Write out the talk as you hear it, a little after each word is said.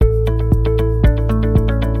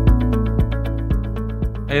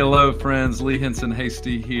Hey, hello, friends. Lee Henson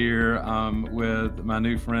Hasty here with my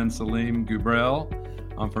new friend Salim Gubrel.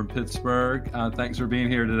 I'm from Pittsburgh. Thanks for being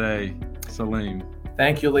here today, Salim.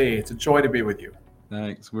 Thank you, Lee. It's a joy to be with you.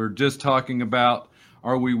 Thanks. We're just talking about,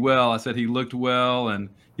 are we well? I said he looked well, and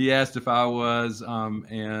he asked if I was,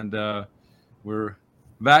 we're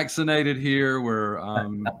vaccinated here. We're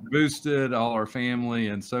boosted, all our family,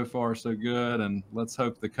 and so far so good. And let's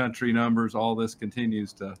hope the country numbers, all this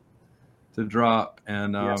continues to drop.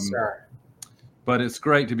 And yes, sir. But it's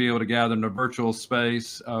great to be able to gather in a virtual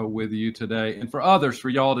space with you today. And for others, for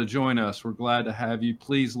y'all to join us, we're glad to have you.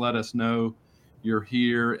 Please let us know you're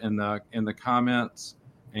here in the comments.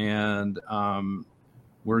 And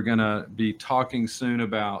we're going to be talking soon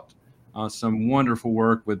about some wonderful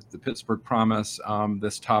work with the Pittsburgh Promise,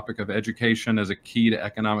 this topic of education as a key to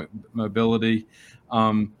economic mobility.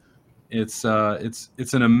 It's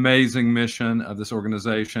an amazing mission of this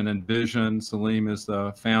organization and vision. Salim is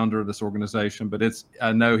the founder of this organization, but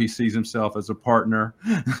I know he sees himself as a partner,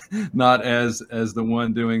 not as the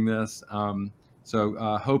one doing this.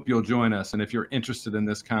 So hope you'll join us. And if you're interested in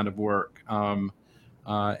this kind of work and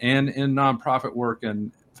in nonprofit work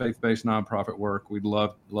and faith-based nonprofit work, we'd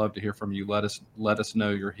love to hear from you. Let us know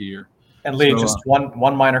you're here. And Lee, just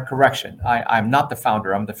one minor correction. I'm not the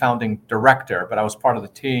founder. I'm the founding director, but I was part of the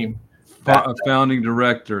team. Founding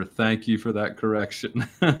director. Thank you for that correction.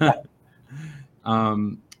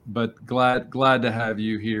 But glad to have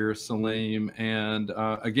you here, Salim. And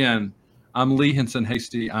again, I'm Lee Henson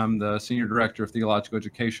Hasty. I'm the Senior Director of Theological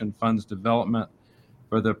Education Funds Development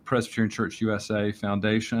for the Presbyterian Church USA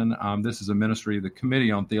Foundation. This is a ministry of the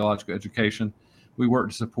Committee on Theological Education. We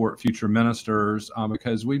work to support future ministers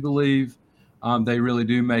because we believe they really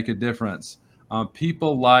do make a difference.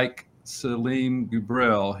 People like Salim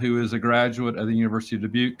Gubrel, who is a graduate of the University of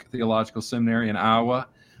Dubuque Theological Seminary in Iowa,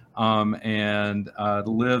 and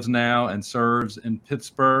lives now and serves in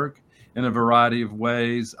Pittsburgh in a variety of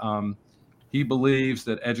ways. He believes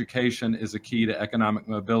that education is a key to economic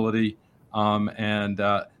mobility, and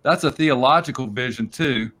that's a theological vision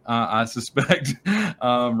too, I suspect,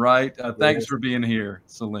 right? Thanks for being here,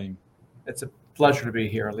 Salim. It's a pleasure to be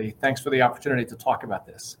here, Lee. Thanks for the opportunity to talk about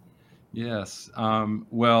this. Yes.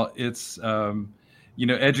 Well, it's,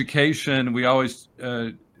 education. We always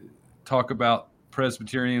talk about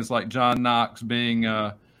Presbyterians like John Knox being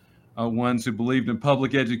ones who believed in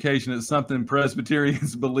public education. It's something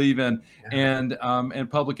Presbyterians believe in. Yeah.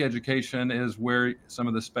 And public education is where some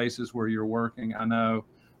of the spaces where you're working, I know.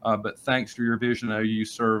 But thanks for your vision. I know you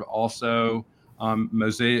serve also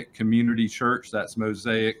Mosaic Community Church. That's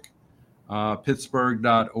Mosaic.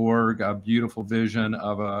 Pittsburgh.org, a beautiful vision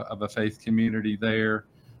of a faith community there.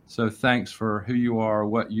 So thanks for who you are,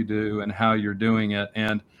 what you do, and how you're doing it.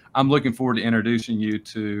 And I'm looking forward to introducing you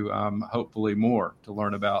to hopefully more to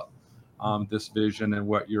learn about this vision and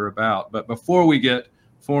what you're about. But before we get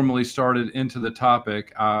formally started into the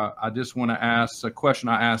topic, I just want to ask a question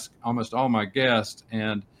I ask almost all my guests,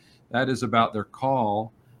 and that is about their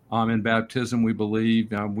call. In baptism, we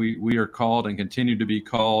believe we are called and continue to be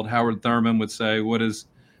called. Howard Thurman would say, what is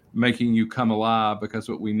making you come alive? Because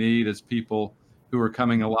what we need is people who are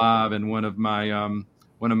coming alive. And one of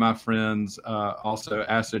my friends also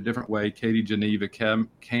asked a different way, Katie Geneva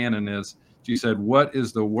Cannon, she said, what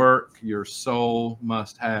is the work your soul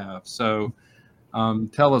must have? So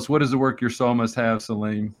tell us, what is the work your soul must have,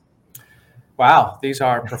 Salim? Wow, these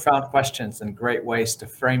are profound questions and great ways to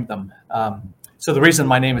frame them. So the reason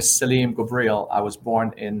my name is Salim Gubrel, I was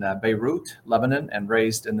born in Beirut, Lebanon, and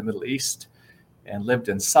raised in the Middle East, and lived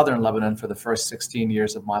in southern Lebanon for the first 16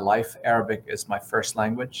 years of my life. Arabic is my first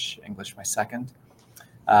language, English my second.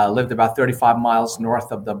 Lived about 35 miles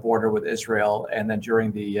north of the border with Israel, and then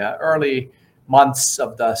during the early months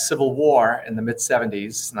of the Civil War in the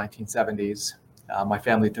mid-70s, 1970s, my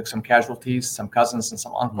family took some casualties, some cousins and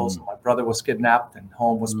some uncles. My brother was kidnapped, and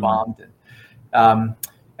home was bombed.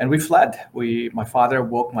 And we fled. My father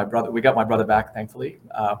woke my brother. We got my brother back, thankfully.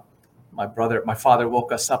 My father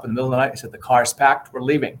woke us up in the middle of the night. He said, "The car's packed. We're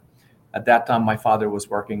leaving." At that time, my father was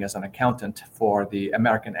working as an accountant for the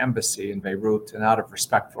American Embassy in Beirut, and out of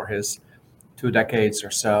respect for his 2 decades or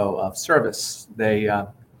so of service, they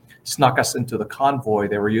snuck us into the convoy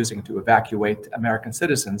they were using to evacuate American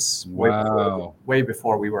citizens. Wow. way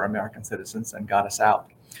before we were American citizens, and got us out.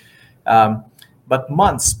 But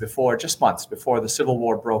just months before the Civil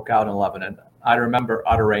War broke out in Lebanon, I remember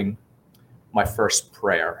uttering my first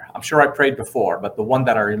prayer. I'm sure I prayed before, but the one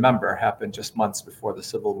that I remember happened just months before the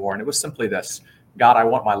Civil War. And it was simply this: God, I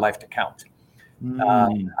want my life to count.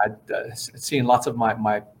 I'd seen lots of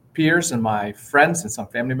my peers and my friends and some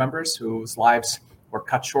family members whose lives were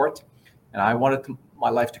cut short. And I wanted my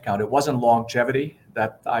life to count. It wasn't longevity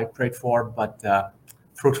that I prayed for, but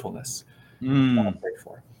fruitfulness that I prayed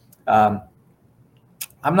for.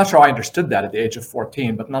 I'm not sure I understood that at the age of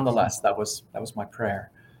 14, but nonetheless, that was my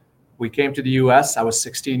prayer. We came to the U.S. I was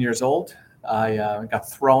 16 years old. I got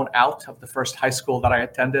thrown out of the first high school that I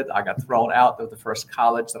attended. I got thrown out of the first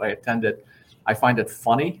college that I attended. I find it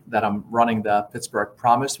funny that I'm running the Pittsburgh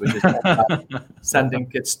Promise, which is about sending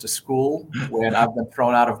kids to school, when I've been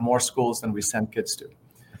thrown out of more schools than we send kids to.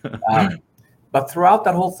 But throughout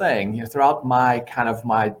that whole thing, throughout my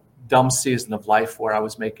dumb season of life where I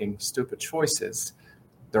was making stupid choices,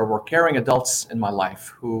 there were caring adults in my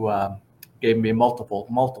life who gave me multiple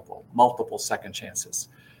second chances.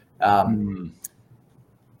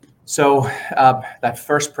 So that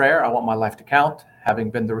first prayer, I want my life to count,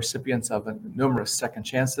 having been the recipients of numerous second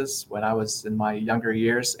chances when I was in my younger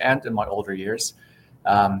years and in my older years,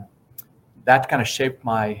 that kind of shaped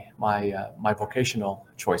my vocational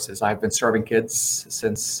choices. I've been serving kids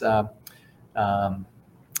since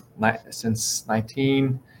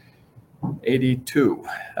 1982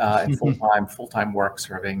 in full-time work,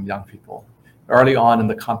 serving young people. Early on in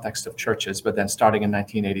the context of churches, but then starting in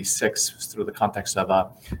 1986 through the context of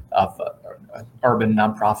urban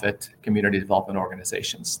nonprofit community development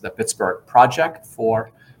organizations. The Pittsburgh Project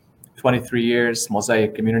for 23 years,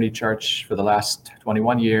 Mosaic Community Church for the last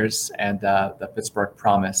 21 years, and the Pittsburgh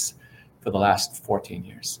Promise for the last 14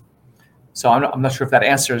 years. So I'm not sure if that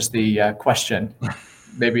answers the question,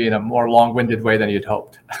 maybe in a more long-winded way than you'd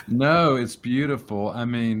hoped. No, it's beautiful. I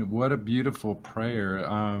mean, what a beautiful prayer.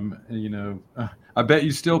 I bet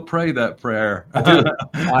you still pray that prayer.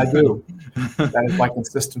 I do. That is my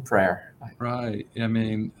consistent prayer. Right. I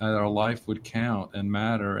mean, our life would count and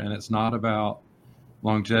matter, and it's not about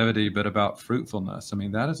longevity, but about fruitfulness. I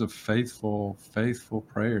mean, that is a faithful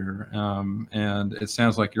prayer. And it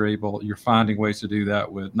sounds like you're finding ways to do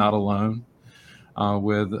that with not alone,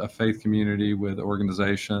 with a faith community, with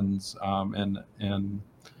organizations, and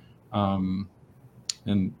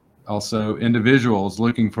also individuals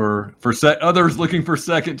looking for others looking for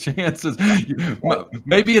second chances.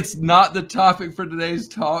 Maybe it's not the topic for today's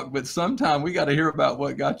talk, but sometime we got to hear about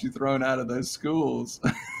what got you thrown out of those schools.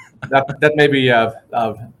 That may be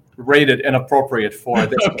rated inappropriate for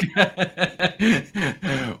this. Okay.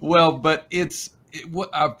 Well, but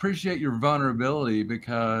I appreciate your vulnerability,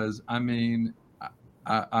 because I mean,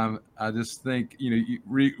 I just think,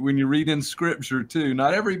 when you read in scripture too,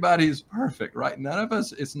 not everybody is perfect, right? None of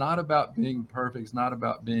us, it's not about being perfect. It's not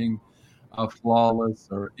about being flawless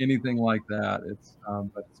or anything like that.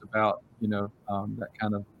 But it's about, that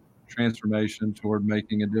kind of transformation toward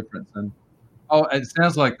making a difference. And it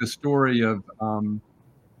sounds like the story of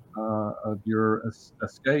your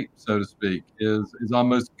escape, so to speak, is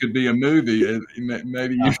almost could be a movie.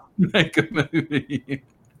 Maybe you should make a movie.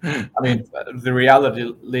 I mean, the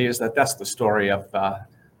reality is that that's the story of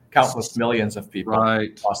countless millions of people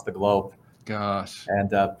across the globe. Gosh.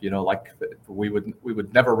 And like we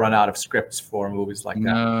would never run out of scripts for movies like that.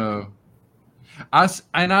 No. I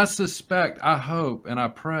suspect, I hope, and I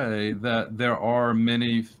pray that there are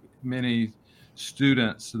many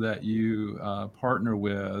students that you partner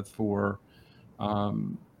with for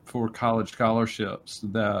college scholarships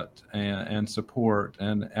and support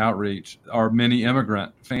and outreach are many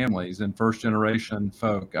immigrant families and first generation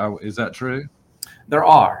folk. Is that true? There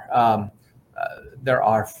are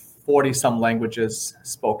 40 some languages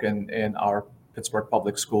spoken in our Pittsburgh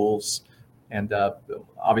public schools, and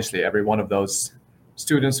obviously every one of those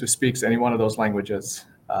students who speaks any one of those languages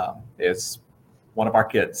is one of our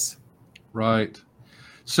kids. Right.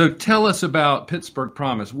 So tell us about Pittsburgh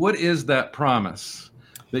Promise. What is that promise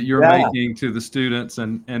that you're making to the students,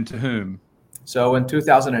 and to whom? So in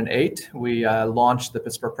 2008, we launched the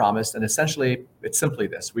Pittsburgh Promise, and essentially it's simply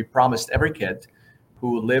this. We promised every kid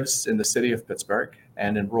who lives in the city of Pittsburgh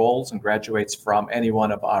and enrolls and graduates from any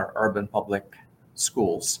one of our urban public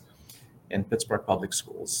schools in Pittsburgh public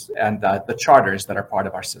schools, and the charters that are part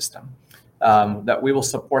of our system, that we will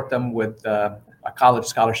support them with a college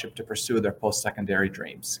scholarship to pursue their post-secondary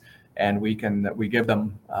dreams. And we give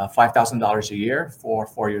them $5,000 a year for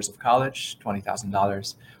 4 years of college,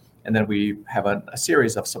 $20,000. And then we have a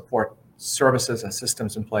series of support services and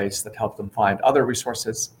systems in place that help them find other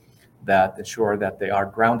resources that ensure that they are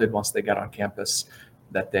grounded once they get on campus,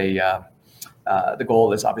 that the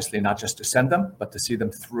goal is obviously not just to send them, but to see them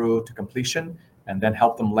through to completion and then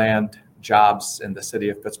help them land jobs in the city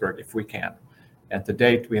of Pittsburgh if we can. And to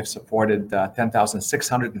date, we have supported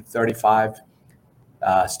 10,635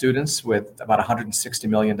 students with about $160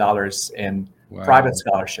 million in Wow. Private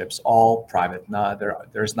scholarships, all private.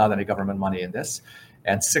 There's not any government money in this.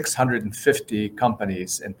 And 650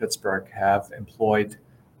 companies in Pittsburgh have employed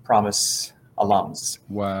Promise alums.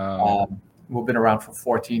 Wow. We've been around for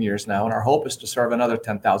 14 years now, and our hope is to serve another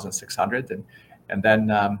 10,600. And then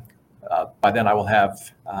by then I will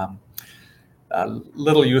have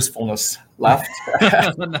little usefulness left.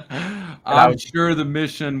 I'm sure the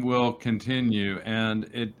mission will continue, and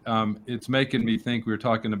it's making me think. We were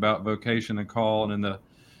talking about vocation and call, and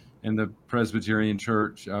in the Presbyterian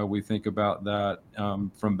Church, we think about that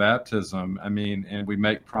from baptism. I mean, and we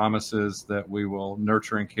make promises that we will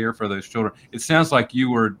nurture and care for those children. It sounds like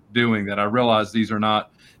you were doing that. I realize these are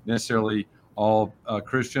not necessarily all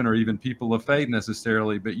Christian or even people of faith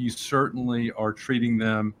necessarily, but you certainly are treating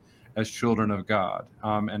them as children of God,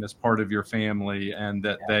 and as part of your family, and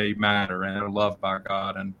that they matter and are loved by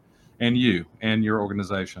God and you and your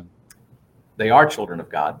organization. They are children of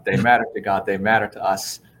God. They matter to God. They matter to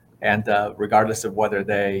us. And regardless of whether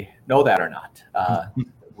they know that or not,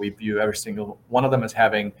 we view every single one of them as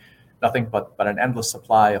having nothing but an endless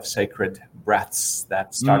supply of sacred breaths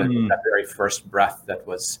that started with that very first breath that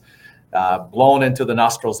was blown into the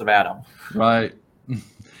nostrils of Adam. Right.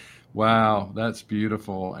 Wow, that's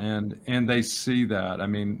beautiful, and they see that. I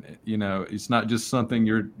mean, it's not just something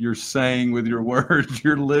you're saying with your words;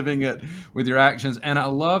 you're living it with your actions. And I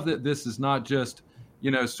love that this is not just,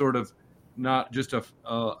 sort of, not just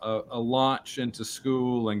a launch into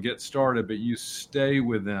school and get started, but you stay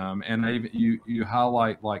with them, and you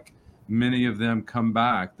highlight, like, many of them come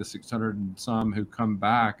back. The 600 and some who come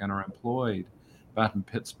back and are employed back in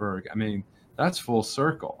Pittsburgh. I mean, that's full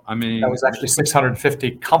circle. I mean, that was actually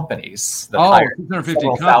 650 companies that hired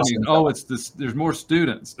 650 companies. Oh, it's this. There's more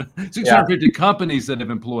students. 650 companies that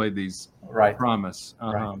have employed these. Right. Promise.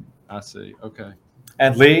 Right. I see. Okay.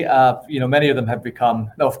 And Lee, many of them have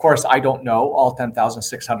become. No, of course, I don't know all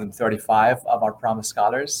 10,635 of our Promise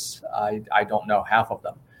scholars. I don't know half of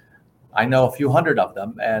them. I know a few hundred of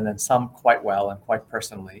them, and then some quite well and quite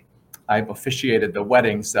personally. I've officiated the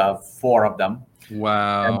weddings of 4 of them.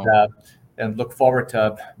 Wow. And look forward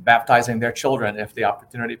to baptizing their children if the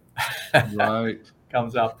opportunity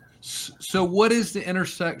comes up. So what is the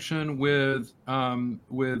intersection with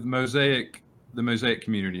Mosaic, the Mosaic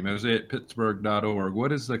community, mosaicpittsburgh.org?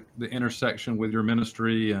 What is the intersection with your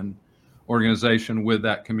ministry and organization with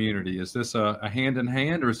that community? Is this a hand in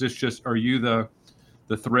hand, or is this just, are you the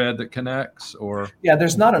thread that connects? Or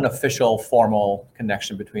there's not an official formal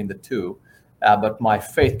connection between the two, but my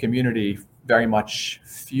faith community very much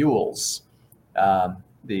fuels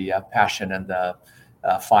the passion and the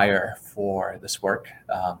fire for this work.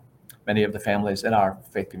 Many of the families in our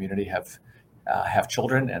faith community have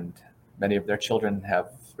children, and many of their children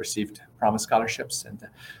have received Promise scholarships. And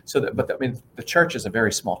the church is a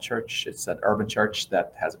very small church. It's an urban church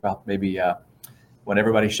that has about maybe when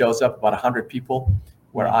everybody shows up, about 100 people.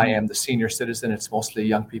 Where I am the senior citizen, it's mostly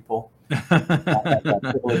young people. I had the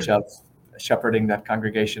privilege of shepherding that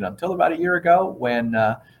congregation until about a year ago, when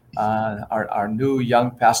our new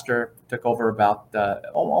young pastor took over about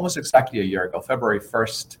almost exactly a year ago, February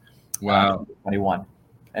 1st, 2021.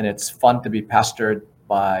 And it's fun to be pastored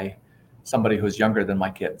by somebody who's younger than my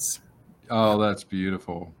kids. Oh, that's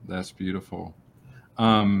beautiful. That's beautiful.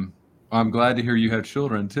 I'm glad to hear you have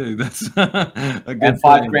children too. That's a good and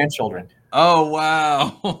 5 grandchildren. Oh,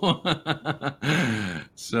 wow.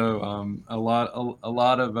 So a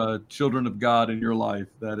lot of children of God in your life.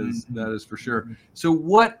 That is for sure. So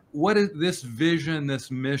what is this vision,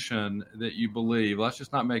 this mission that you believe? Let's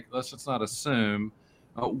just not assume.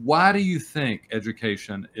 Why do you think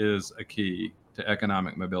education is a key to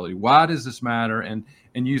economic mobility? Why does this matter? And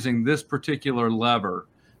using this particular lever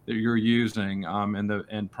that you're using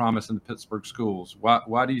and Promise in the Pittsburgh schools,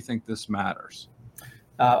 why do you think this matters?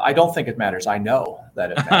 I don't think it matters. I know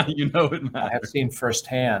that it matters. You know it matters. I have seen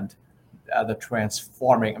firsthand the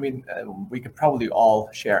transforming. I mean, we could probably all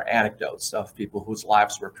share anecdotes of people whose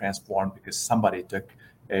lives were transformed because somebody took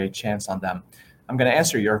a chance on them. I'm going to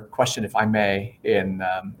answer your question, if I may, in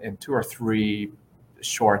 2 or 3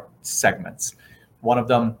 short segments. One of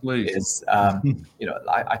them is,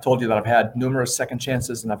 I told you that I've had numerous second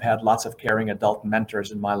chances, and I've had lots of caring adult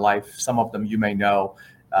mentors in my life. Some of them you may know,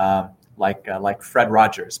 like Fred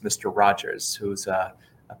Rogers, Mr. Rogers, who's a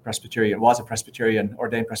Presbyterian,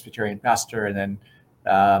 ordained Presbyterian pastor, and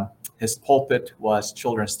then his pulpit was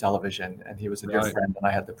children's television, and he was a dear friend, and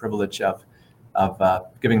I had the privilege of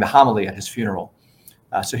giving the homily at his funeral.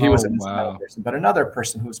 So he was an instrumental person. But another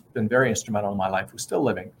person who's been very instrumental in my life, who's still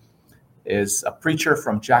living, is a preacher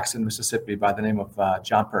from Jackson, Mississippi, by the name of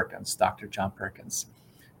John Perkins, Dr. John Perkins.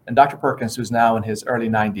 And Dr. Perkins, who's now in his early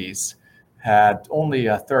 90s, had only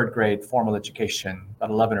a third grade formal education, about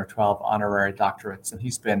 11 or 12 honorary doctorates, and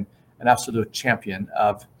he's been an absolute champion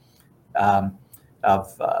of um,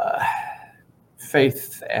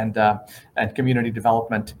 faith and community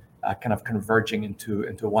development, kind of converging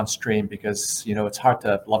into one stream, because it's hard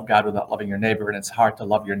to love God without loving your neighbor, and it's hard to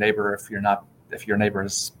love your neighbor if your neighbor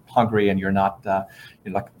is hungry and you're not.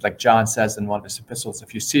 Like John says in one of his epistles,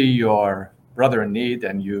 if you see your brother in need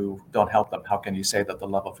and you don't help them, how can you say that the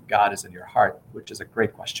love of God is in your heart? Which is a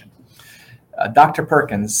great question. Dr.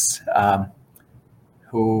 Perkins,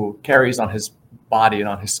 who carries on his body and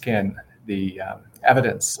on his skin the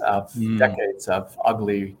evidence of decades of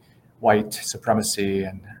ugly white supremacy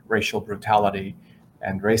and racial brutality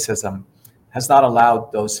and racism, has not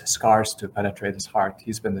allowed those scars to penetrate his heart.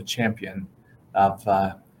 He's been the champion of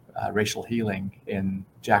racial healing in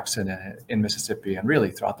Jackson and in Mississippi and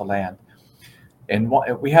really throughout the land. And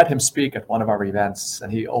we had him speak at one of our events,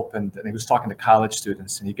 and he was talking to college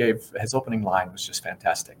students, and his opening line was just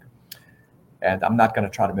fantastic. And I'm not going to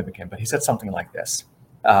try to mimic him, but he said something like this.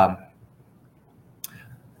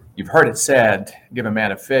 You've heard it said, give a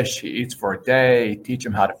man a fish, he eats for a day, teach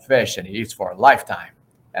him how to fish, and he eats for a lifetime.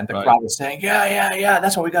 And the crowd was saying, yeah,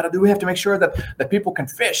 that's what we got to do. We have to make sure that people can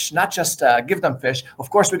fish, not just give them fish. Of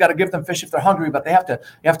course, we got to give them fish if they're hungry, but you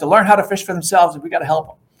have to learn how to fish for themselves, and we got to help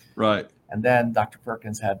them. Right. And then Dr.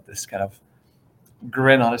 Perkins had this kind of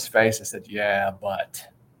grin on his face and said, yeah, but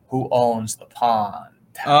who owns the pond?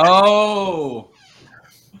 Oh.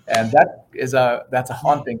 And that's a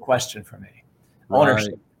haunting question for me. Right.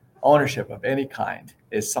 Ownership of any kind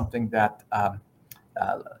is something that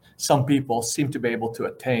some people seem to be able to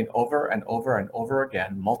attain over and over and over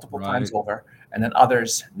again, multiple times over, and then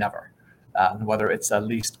others never. Whether it's a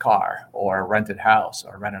leased car or a rented house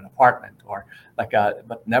or rent an apartment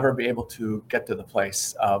but never be able to get to the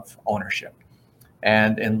place of ownership.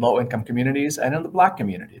 And in low-income communities and in the Black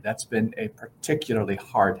community, that's been a particularly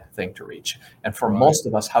hard thing to reach. And for most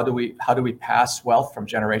of us, how do we pass wealth from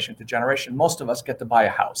generation to generation? Most of us get to buy a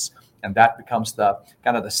house, and that becomes the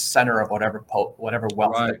kind of the center of whatever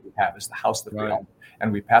wealth that we have is the house that we own.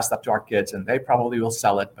 And we pass that to our kids, and they probably will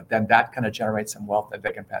sell it, but then that kind of generates some wealth that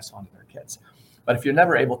they can pass on to their kids. But if you're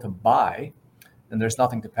never able to buy, then there's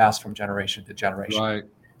nothing to pass from generation to generation. Right.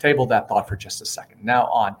 Table that thought for just a second. Now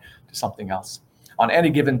on to something else. On any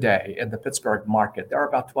given day in the Pittsburgh market, there are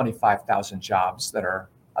about 25,000 jobs that are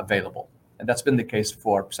available. And that's been the case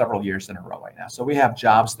for several years in a row right now. So we have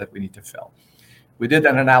jobs that we need to fill. We did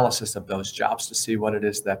an analysis of those jobs to see what it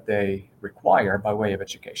is that they require by way of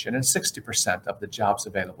education. And 60% of the jobs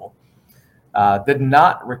available did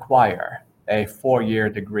not require a 4-year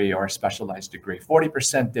degree or a specialized degree.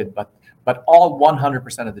 40% did, but all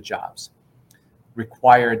 100% of the jobs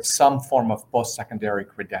required some form of post-secondary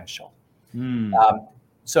credential.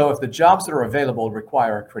 So if the jobs that are available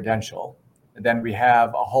require a credential, then we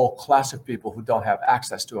have a whole class of people who don't have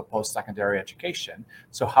access to a post-secondary education.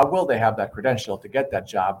 So how will they have that credential to get that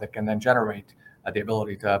job that can then generate the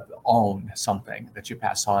ability to own something that you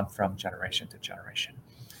pass on from generation to generation?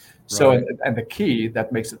 So, and the key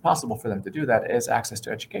that makes it possible for them to do that is access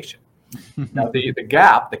to education. Now, the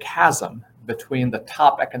gap, the chasm between the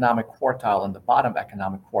top economic quartile and the bottom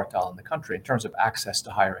economic quartile in the country in terms of access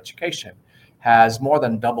to higher education has more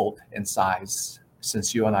than doubled in size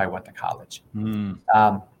since you and I went to college.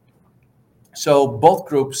 So both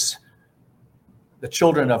groups, the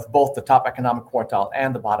children of both the top economic quartile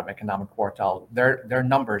and the bottom economic quartile, their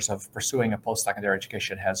numbers of pursuing a post-secondary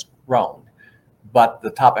education has grown, but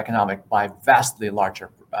the top economic by vastly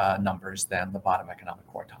larger numbers than the bottom economic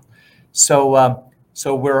quartile.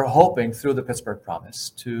 So we're hoping through the Pittsburgh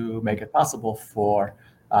Promise to make it possible for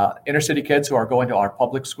inner city kids who are going to our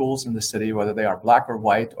public schools in the city, whether they are Black or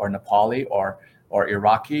white or Nepali or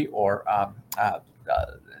Iraqi or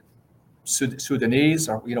Sudanese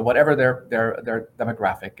or whatever their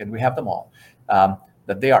demographic, and we have them all,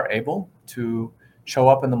 that they are able to show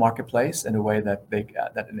up in the marketplace in a way that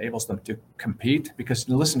that enables them to compete. Because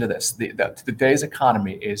listen to this, today's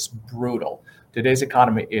economy is brutal. Today's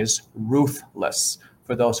economy is ruthless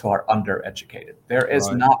for those who are undereducated. There is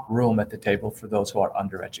not room at the table for those who are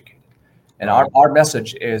undereducated. And our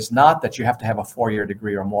message is not that you have to have a 4-year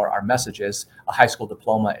degree or more. Our message is a high school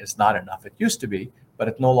diploma is not enough. It used to be, but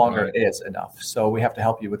it no longer is enough. So we have to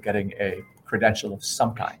help you with getting a credential of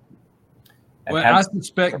some kind. Well, I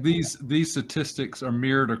suspect these statistics are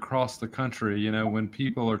mirrored across the country. When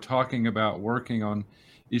people are talking about working on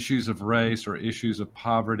issues of race or issues of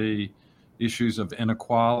poverty, issues of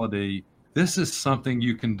inequality, this is something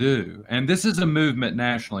you can do. And this is a movement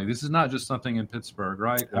nationally. This is not just something in Pittsburgh,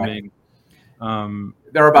 right? I mean,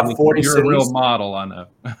 there are about 40 you're cities. a real model, I know.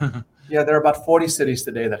 Yeah, there are about 40 cities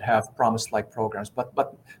today that have promise-like programs. But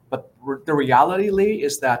the reality, Lee,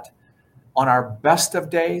 is that on our best of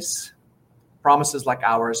days, promises like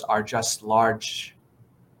ours are just large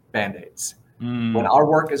Band-Aids. When our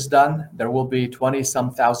work is done, there will be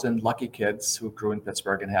 20-some thousand lucky kids who grew in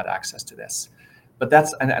Pittsburgh and had access to this. But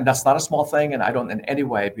that's not a small thing, and I don't in any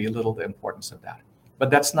way belittle the importance of that.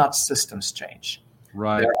 But that's not systems change.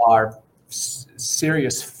 Right. There are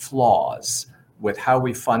serious flaws with how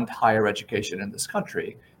we fund higher education in this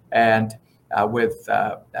country, and with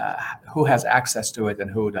who has access to it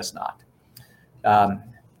and who does not.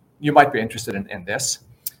 You might be interested in this.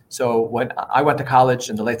 So when I went to college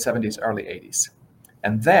in the late 70s, early 80s,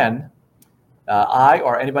 and then I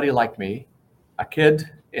or anybody like me, a kid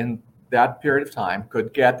in that period of time,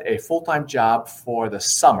 could get a full-time job for the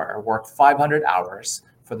summer, work 500 hours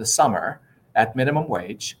for the summer at minimum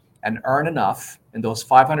wage, and earn enough in those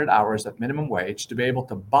 500 hours at minimum wage to be able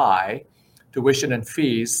to buy tuition and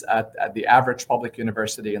fees at the average public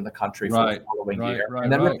university in the country for the following year,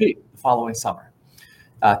 and then repeat the following summer.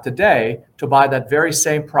 Today, to buy that very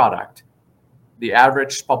same product, the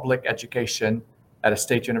average public education at a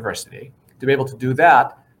state university, to be able to do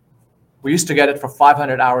that, we used to get it for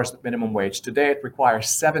 500 hours at minimum wage. Today, it requires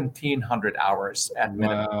 1,700 hours at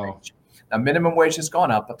minimum wage. Now, minimum wage has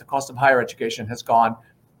gone up, but the cost of higher education has gone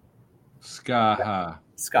sky high.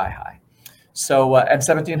 Sky high. So, and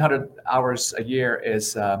 1,700 hours a year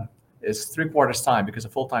is 3/4 time, because a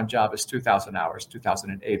full-time job is 2,000 hours,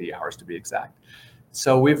 2,080 hours to be exact.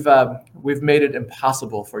 So we've made it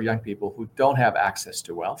impossible for young people who don't have access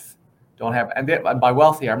to wealth, and by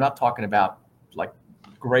wealth here, I'm not talking about like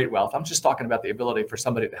great wealth. I'm just talking about the ability for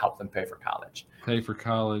somebody to help them pay for college. Pay for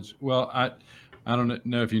college. Well, I don't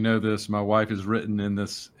know if you know this. My wife has written in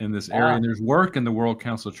this area, and there's work in the World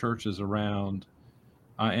Council of Churches around,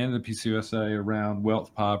 and the PCUSA around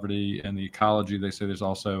wealth poverty and the ecology. They say there's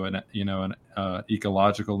also an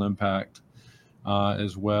ecological impact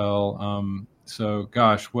as well. So,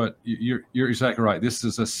 gosh, you're exactly right. This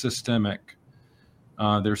is a systemic.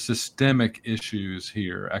 There's systemic issues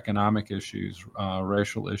here, economic issues,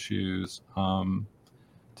 racial issues to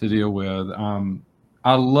deal with.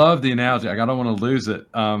 I love the analogy. I don't want to lose it.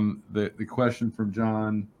 The question from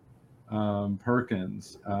John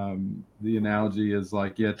Perkins. The analogy is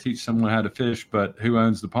like, teach someone how to fish, but who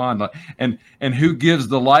owns the pond? And who gives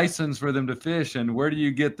the license for them to fish? And where do you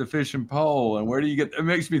get the fishing pole? And where do you get? It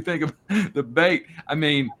makes me think of the bait. I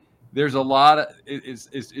mean, there's a lot of it's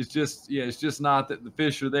just not that the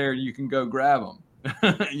fish are there and you can go grab them,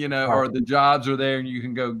 or the jobs are there and you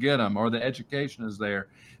can go get them, or the education is there.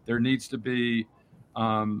 There needs to be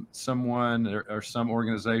someone or some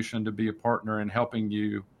organization to be a partner in helping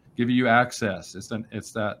you, give you access. It's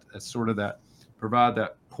sort of that, provide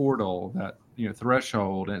that portal, that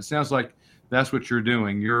threshold. And it sounds like that's what you're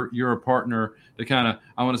doing. You're a partner to kind of,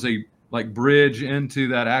 I want to say, like bridge into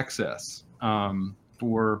that access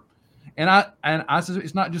for. And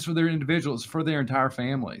it's not just for their individuals, it's for their entire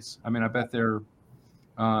families. I mean, I bet they're,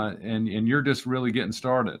 and you're just really getting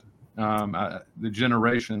started. The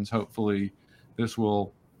generations, hopefully, this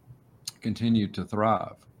will continue to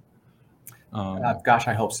thrive. Gosh,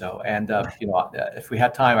 I hope so. And if we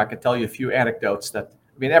had time, I could tell you a few anecdotes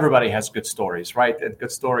everybody has good stories, right? And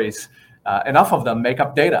good stories, enough of them make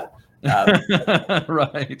up data.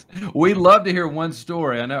 Right. We love to hear one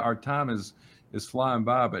story. I know our time is flying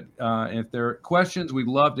by, but if there are questions, we'd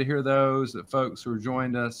love to hear those, that folks who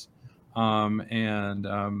joined us.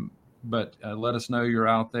 But let us know you're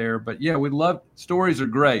out there. But yeah, we love stories. Are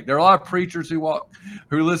great. There are a lot of preachers who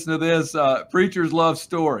listen to this. Preachers love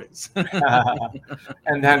stories.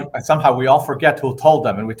 And then somehow we all forget who told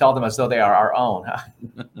them, and we tell them as though they are our own.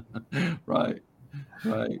 Right.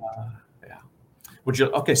 Yeah. Would you?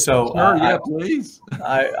 Okay. So sure, please.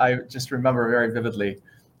 I just remember very vividly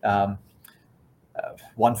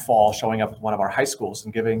one fall showing up at one of our high schools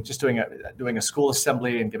and doing a school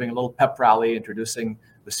assembly and giving a little pep rally, introducing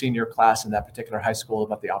the senior class in that particular high school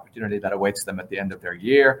about the opportunity that awaits them at the end of their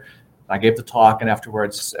year. I gave the talk, and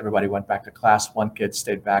afterwards, everybody went back to class. One kid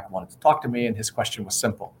stayed back and wanted to talk to me, and his question was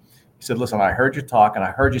simple. He said, "Listen, I heard you talk, and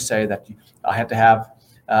I heard you say that I had to have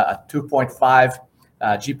a 2.5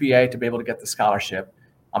 GPA to be able to get the scholarship.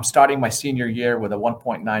 I'm starting my senior year with a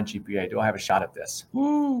 1.9 GPA. Do I have a shot at this?"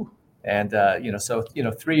 Woo. And,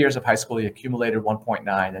 3 years of high school, he accumulated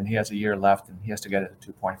 1.9, and he has a year left, and he has to get it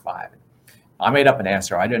to 2.5. I made up an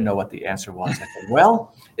answer. I didn't know what the answer was. I said,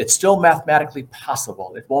 well, it's still mathematically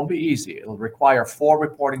possible. It won't be easy. It'll require 4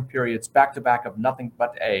 reporting periods back to back of nothing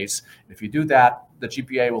but A's. If you do that, the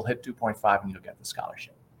GPA will hit 2.5 and you'll get the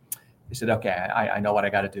scholarship. He said, okay, I know what I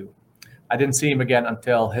got to do. I didn't see him again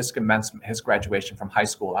until his commencement, his graduation from high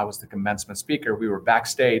school. I was the commencement speaker. We were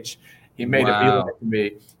backstage. He made a beeline to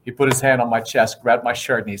me. He put his hand on my chest, grabbed my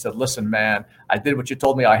shirt, and he said, "Listen, man, I did what you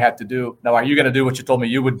told me I had to do. Now, are you going to do what you told me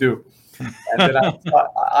you would do?" And then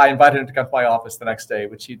I invited him to come to my office the next day,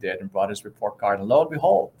 which he did, and brought his report card. And lo and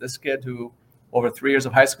behold, this kid who over 3 years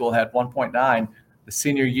of high school had 1.9, the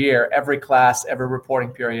senior year, every class, every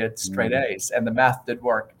reporting period, straight A's, and the math did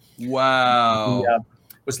work. Wow.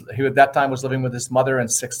 He at that time was living with his mother and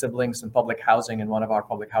 6 siblings in public housing in one of our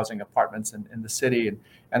public housing apartments in the city, and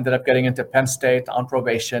ended up getting into Penn State on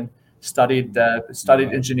probation, studied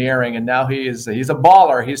engineering, and now he's a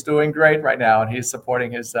baller. He's doing great right now, and he's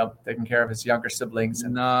supporting his taking care of his younger siblings.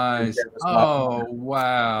 And nice. Oh,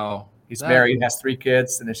 wow. He's married, has 3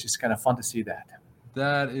 kids, and it's just kind of fun to see that.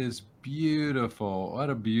 That is beautiful. What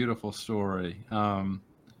a beautiful story.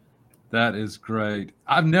 That is great.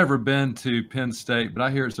 I've never been to Penn State, but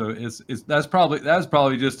I hear so that's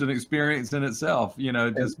probably just an experience in itself.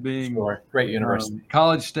 Just being great university.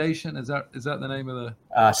 College Station, is that the name of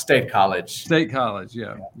the State College? State College,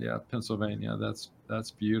 yeah, Pennsylvania.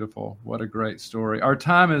 That's beautiful. What a great story. Our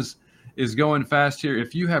time is going fast here.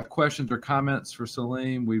 If you have questions or comments for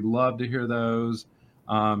Salim, we'd love to hear those.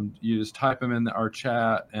 You just type them in our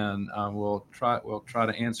chat, and we'll try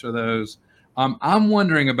to answer those. I'm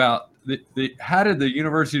wondering about how did the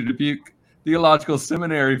University of Dubuque Theological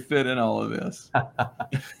Seminary fit in all of this?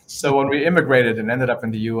 So when we immigrated and ended up in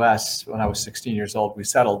the U.S. when I was 16 years old, we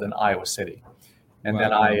settled in Iowa City, and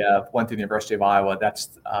then I went to the University of Iowa. That's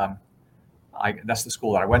the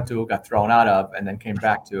school that I went to, got thrown out of, and then came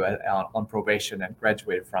back to on probation and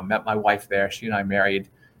graduated from. Met my wife there. She and I married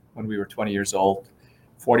when we were 20 years old,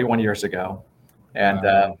 41 years ago,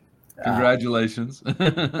 and. Congratulations.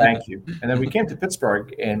 Thank you. And then we came to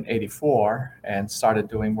Pittsburgh in '84 and started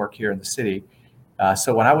doing work here in the city.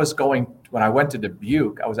 So when I went to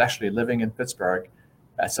Dubuque, I was actually living in Pittsburgh.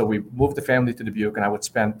 So we moved the family to Dubuque, and I would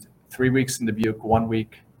spend 3 weeks in Dubuque, 1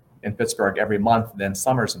 week in Pittsburgh every month, then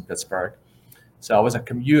summers in Pittsburgh. So I was a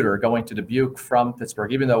commuter going to Dubuque from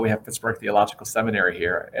Pittsburgh, even though we have Pittsburgh Theological Seminary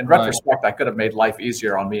here. In retrospect, I could have made life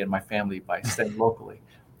easier on me and my family by staying locally.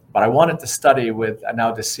 But I wanted to study with a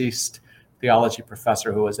now deceased theology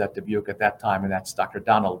professor who was at Dubuque at that time, and that's Dr.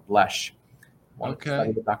 Donald Blesch. I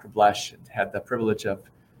studied with Dr. Blesch and had the privilege of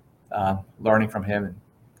learning from him,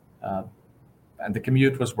 and the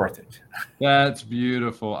commute was worth it. That's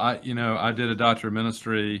beautiful. I did a doctorate of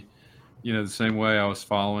ministry, the same way. I was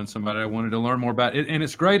following somebody I wanted to learn more about it, and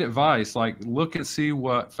it's great advice. Like, look and see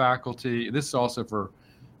what faculty. This is also for,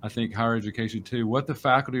 I think, higher education too, what the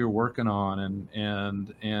faculty are working on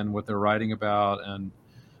and what they're writing about, and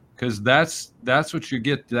because that's what you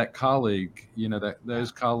get, that colleague,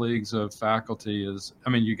 those colleagues of faculty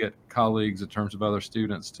you get colleagues in terms of other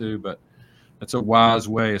students too, but it's a wise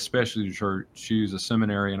way, especially to choose a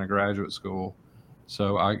seminary and a graduate school.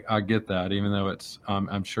 So I get that, even though it's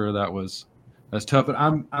I'm sure that's tough, but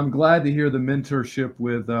I'm glad to hear the mentorship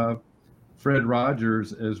with Fred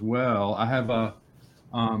Rogers as well. I have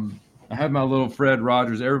my little Fred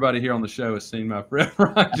Rogers. Everybody here on the show has seen my Fred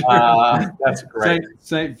Rogers. That's great.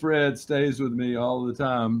 Saint Fred stays with me all the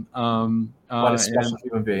time. What a special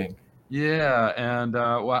human being. Yeah, and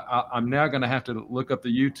I'm now going to have to look up the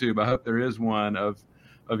YouTube. I hope there is one of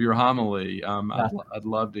your homily. I'd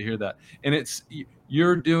love to hear that. And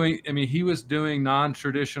you're doing. He was doing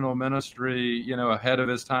non-traditional ministry, ahead of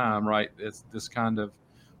his time, right? It's this kind of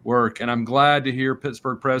work, and I'm glad to hear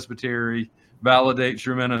Pittsburgh Presbytery validates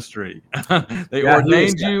your ministry. They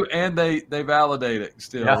ordained you, and they validate it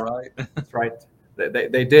still, right? That's right.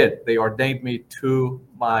 They did. They ordained me to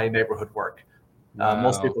my neighborhood work. Wow.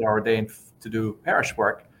 Most people are ordained to do parish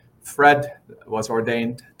work. Fred was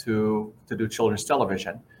ordained to do children's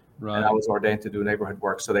television, right. And I was ordained to do neighborhood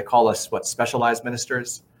work. So they call us specialized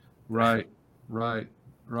ministers. Right.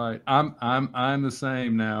 I'm the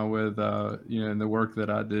same now with in the work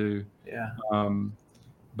that I do. Yeah.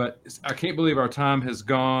 But I can't believe our time has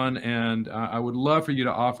gone, and I would love for you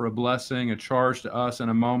to offer a blessing, a charge to us in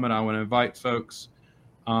a moment. I want to invite folks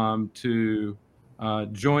to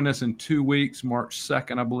join us in 2 weeks. March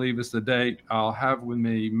 2nd, I believe, is the date. I'll have with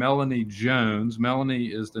me Melanie Jones. Melanie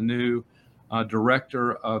is the new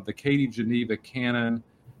director of the Katie Geneva Cannon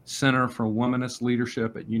Center for Womanist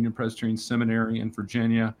Leadership at Union Presbyterian Seminary in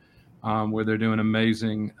Virginia, where they're doing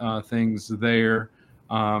amazing things there.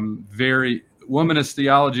 Very womanist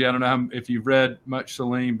theology. I don't know if you've read much,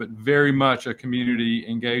 Salim, but very much a community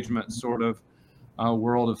engagement sort of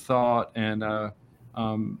world of thought. And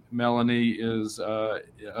Melanie is a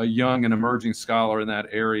young and emerging scholar in that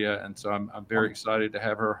area. And so I'm very excited to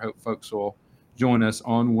have her. Hope folks will join us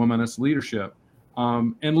on Womanist Leadership.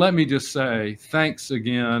 And let me just say thanks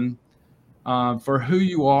again for who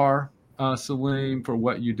you are, Salim, for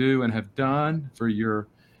what you do and have done, for your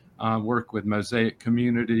work with Mosaic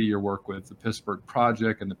Community, your work with the Pittsburgh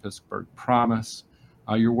Project and the Pittsburgh Promise,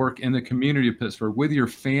 your work in the community of Pittsburgh with your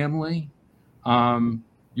family,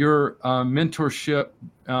 your mentorship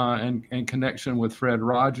and connection with Fred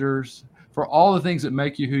Rogers, for all the things that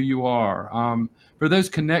make you who you are, for those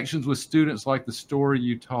connections with students like the story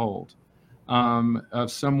you told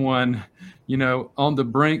of someone, on the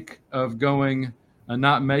brink of going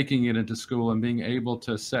not making it into school and being able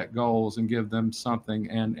to set goals and give them something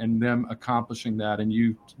and them accomplishing that and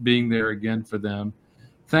you being there again for them.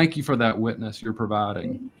 Thank you for that witness you're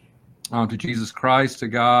providing to Jesus Christ, to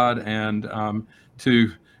God, and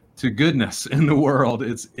to goodness in the world.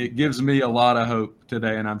 It gives me a lot of hope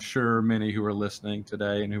today, and I'm sure many who are listening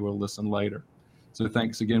today and who will listen later. So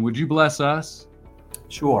thanks again. Would you bless us?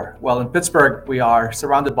 Sure. Well, in Pittsburgh, we are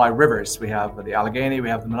surrounded by rivers. We have the Allegheny, we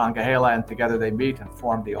have the Monongahela, and together they meet and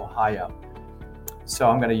form the Ohio. So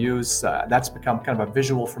I'm going to use, that's become kind of a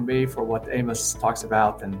visual for me for what Amos talks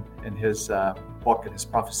about in his book and his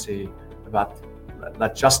prophecy about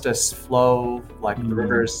let justice flow like the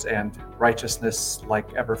rivers and righteousness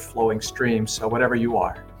like ever-flowing streams. So whatever you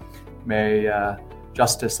are, may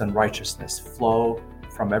justice and righteousness flow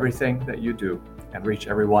from everything that you do and reach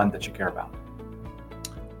everyone that you care about.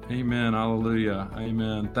 Amen. Hallelujah.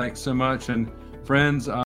 Amen. Thanks so much. And friends,